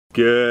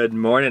Good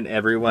morning,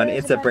 everyone.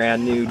 It's a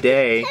brand new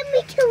day.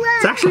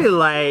 It's actually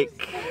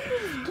like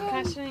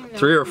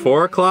 3 or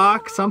 4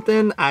 o'clock,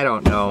 something. I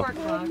don't know.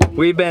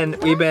 We've been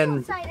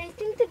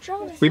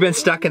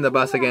stuck in the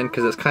bus again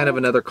because it's kind of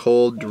another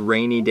cold,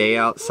 rainy day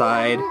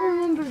outside.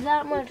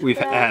 We've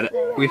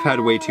had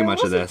way too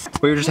much of this.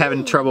 We were just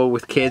having trouble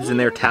with kids and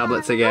their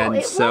tablets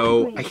again,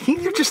 so I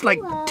think they're just like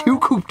too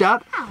cooped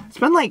up. It's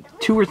been like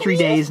 2 or 3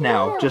 days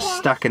now, just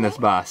stuck in this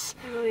bus.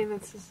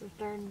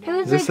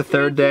 Is this the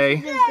third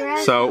day?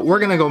 So we're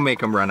gonna go make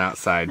them run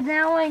outside.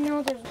 Now I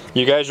know there's...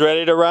 You guys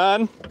ready to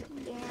run?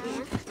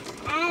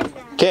 Yeah.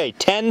 Okay,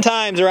 10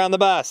 times around the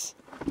bus.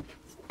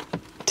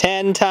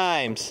 10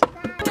 times.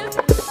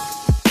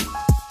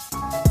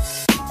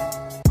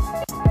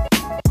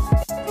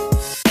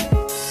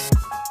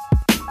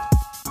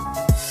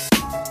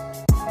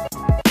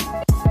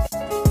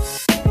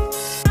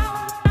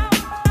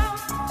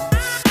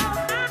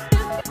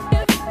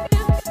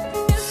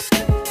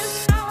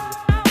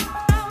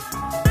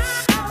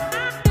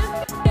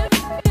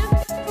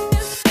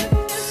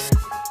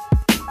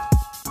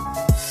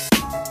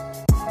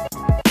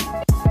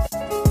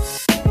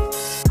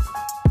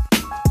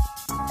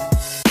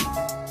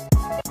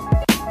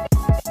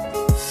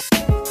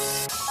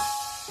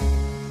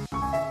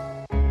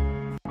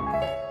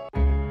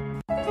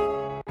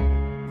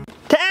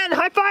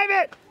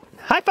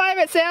 High five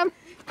it, Sam!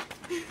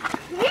 You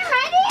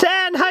ready?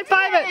 10! High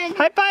five it!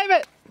 High five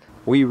it!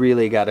 We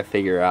really got to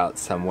figure out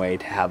some way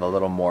to have a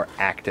little more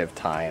active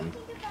time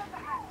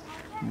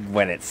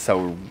when it's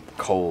so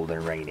cold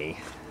and rainy.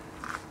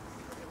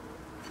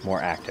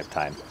 More active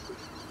time.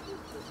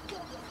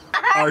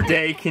 Our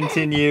day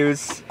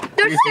continues.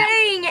 They're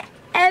saying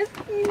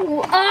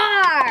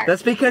F-U-R!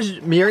 That's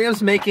because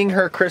Miriam's making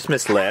her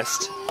Christmas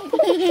list.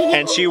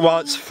 And she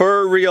wants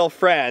fur real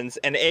friends,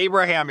 and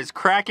Abraham is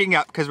cracking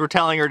up because we're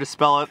telling her to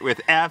spell it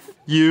with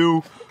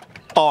F-U-R.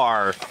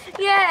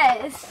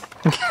 Yes.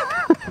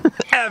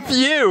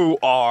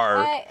 F-U-R.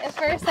 At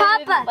first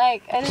Papa.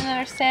 I didn't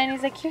understand.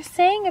 He's like, you're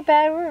saying a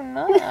bad word.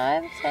 No,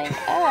 I'm saying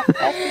F.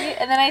 F-U.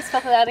 And then I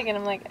spelled it out again.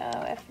 I'm like,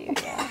 oh, F-U,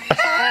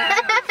 yeah.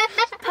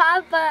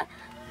 Papa,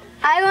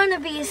 I want to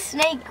be a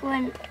snake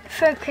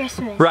for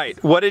Christmas.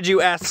 Right. What did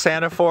you ask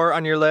Santa for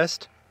on your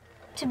list?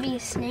 To be a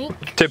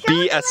snake? To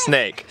be a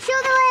snake. Show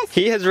the list.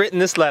 He has written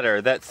this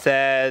letter that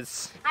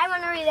says... I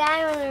want to read it.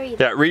 I want to read it.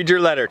 Yeah, read your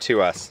letter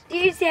to us.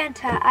 Dear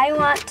Santa, I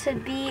want to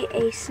be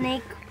a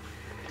snake,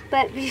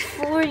 but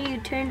before you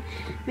turn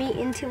me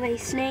into a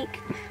snake,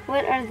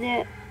 what are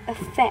the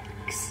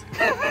effects?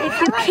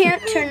 If you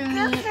can't turn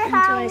me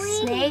into a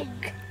snake,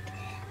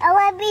 I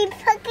want to be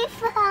pumpkin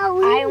for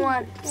Halloween. I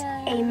want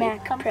a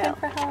Mac Pro.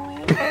 For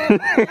Halloween.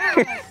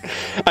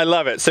 I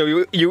love it. So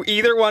you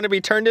either want to be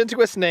turned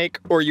into a snake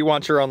or you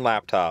want your own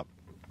laptop.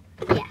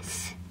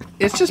 Yes.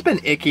 It's just been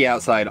icky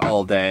outside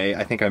all day.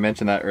 I think I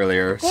mentioned that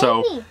earlier.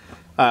 So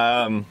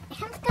I'm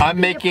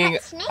making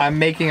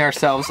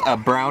ourselves a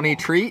brownie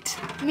treat.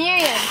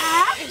 Miriam,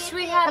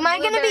 am I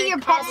gonna be your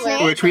pet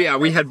snake? Which we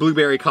had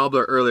blueberry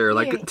cobbler earlier.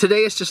 Like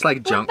today is just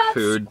like junk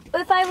food.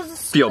 If I was a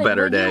squid, Feel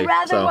better would day. you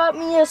rather want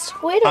me a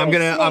squid or I'm a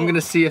snake?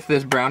 gonna see if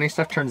this brownie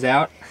stuff turns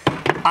out.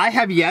 I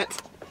have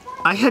yet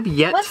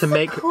What's to the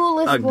make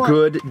coolest a one?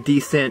 good,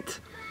 decent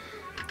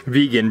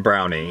vegan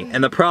brownie.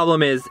 And the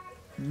problem is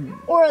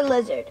Or a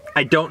lizard.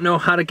 I don't know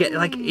how to get,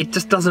 like, it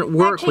just doesn't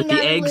work Actually, with the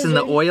not a eggs and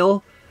the lizard.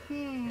 oil. I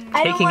don't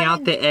Taking wanna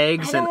out the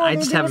eggs, and I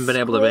just do haven't a been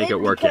able to make it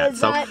squid work yet. because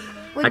So that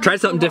would I tried be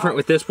something too different hard.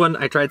 with this one.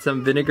 I tried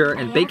some vinegar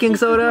and baking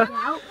soda.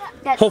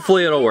 That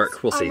Hopefully it'll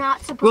work. We'll are see.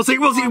 not supposed We'll see, to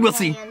we'll see, be we'll on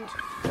see. land.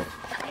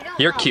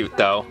 You're cute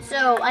though.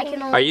 So I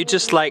can only... Are you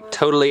just like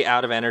totally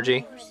out of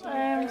energy?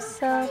 I'm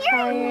so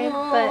tired,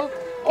 but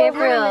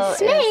Gabriel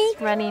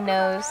is runny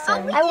nosed,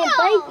 and I will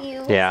bite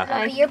you. Yeah.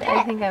 I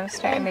think I'm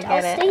starting to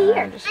get it. stay here.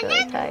 I'm just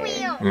really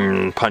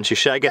tired. Punchy.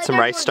 Should I get some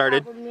rice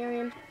started?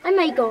 I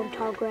might go in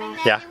tall grass.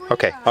 Yeah,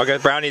 okay. I'll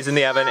get brownies in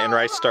the oven and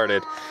rice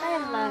started.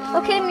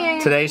 Okay,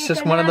 Miriam. Today's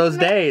just one of those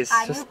days.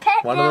 Just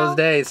one of those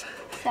days.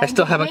 I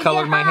still haven't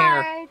colored my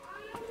hair. You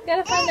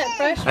gotta find that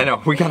brush. I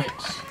know, we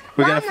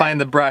gotta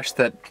find the brush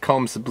that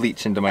combs the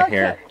bleach into my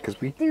hair because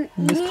we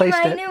misplaced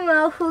it.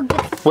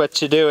 What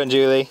you doing,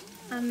 Julie?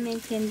 I'm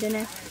making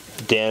dinner.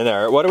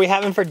 Dinner. What are we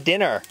having for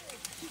dinner?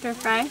 Stir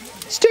fry.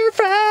 Stir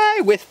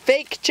fry with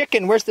fake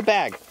chicken. Where's the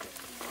bag?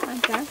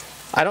 Okay.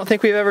 I don't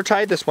think we've ever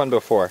tried this one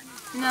before.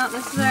 No,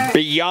 this is our...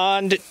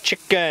 Beyond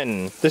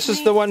Chicken. This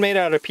is the one made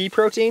out of pea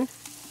protein?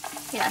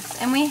 Yes,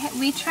 and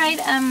we tried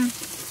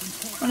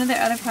one of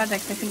their other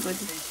projects. I think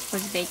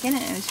was bacon,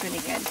 and it was really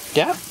good.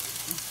 Yeah.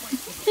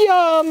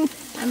 Yum.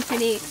 I'm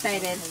pretty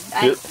excited.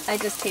 I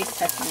just taste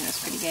tested and it was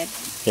pretty good.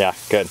 Yeah,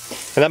 good.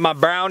 And then my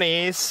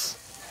brownies,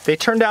 they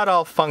turned out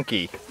all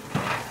funky.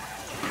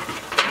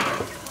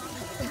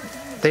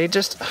 They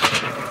just...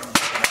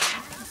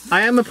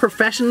 I am a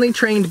professionally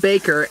trained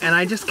baker and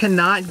I just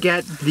cannot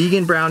get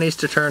vegan brownies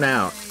to turn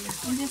out.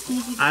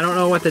 I don't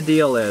know what the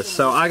deal is,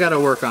 so I gotta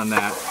work on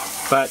that.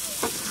 But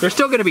they're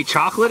still gonna be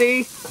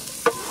chocolatey.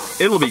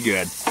 It'll be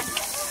good.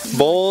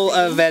 Bowl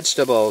of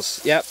vegetables.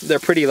 Yep, they're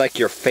pretty like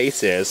your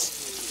face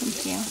is.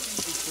 Thank you.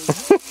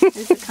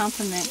 It's a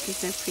compliment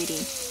because they're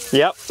pretty.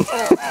 Yep.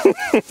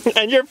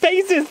 And your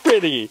face is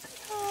pretty.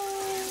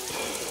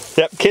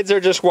 Yep, kids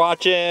are just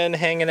watching,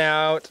 hanging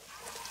out.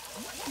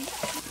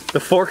 The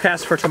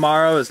forecast for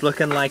tomorrow is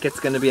looking like it's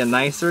going to be a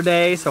nicer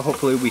day, so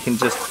hopefully we can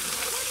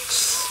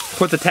just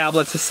put the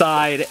tablets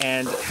aside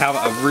and have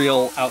a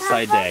real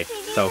outside day.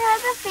 So,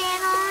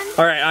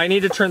 all right, I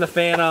need to turn the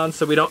fan on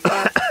so we don't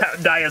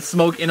die of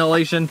smoke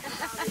inhalation.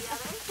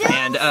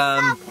 And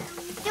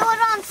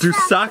do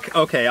suck?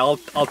 Okay, I'll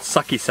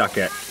sucky suck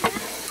it.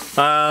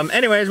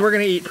 Anyways, we're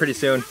gonna eat pretty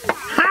soon.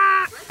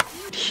 Ha!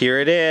 Here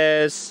it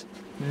is,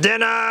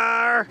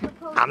 dinner.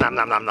 Nom, nom,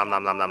 nom, nom, nom,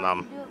 nom, nom, nom,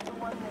 nom.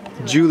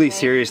 Julie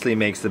seriously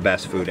makes the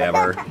best food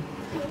ever.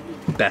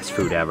 Best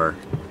food ever.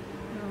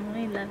 Oh,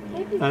 I love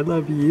you. I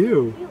love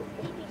you.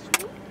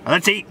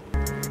 Let's eat.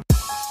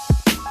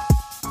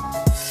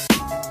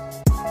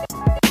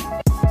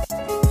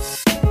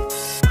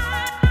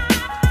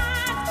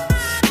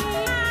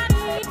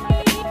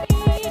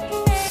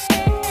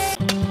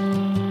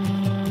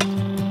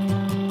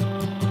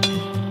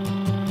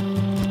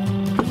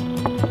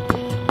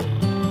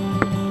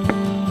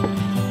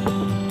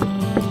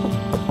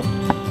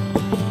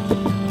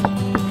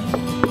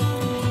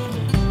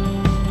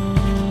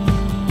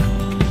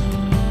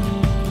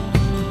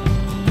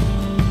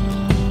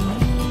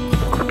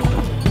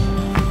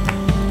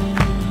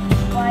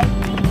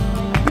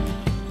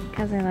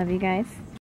 Because I love you guys.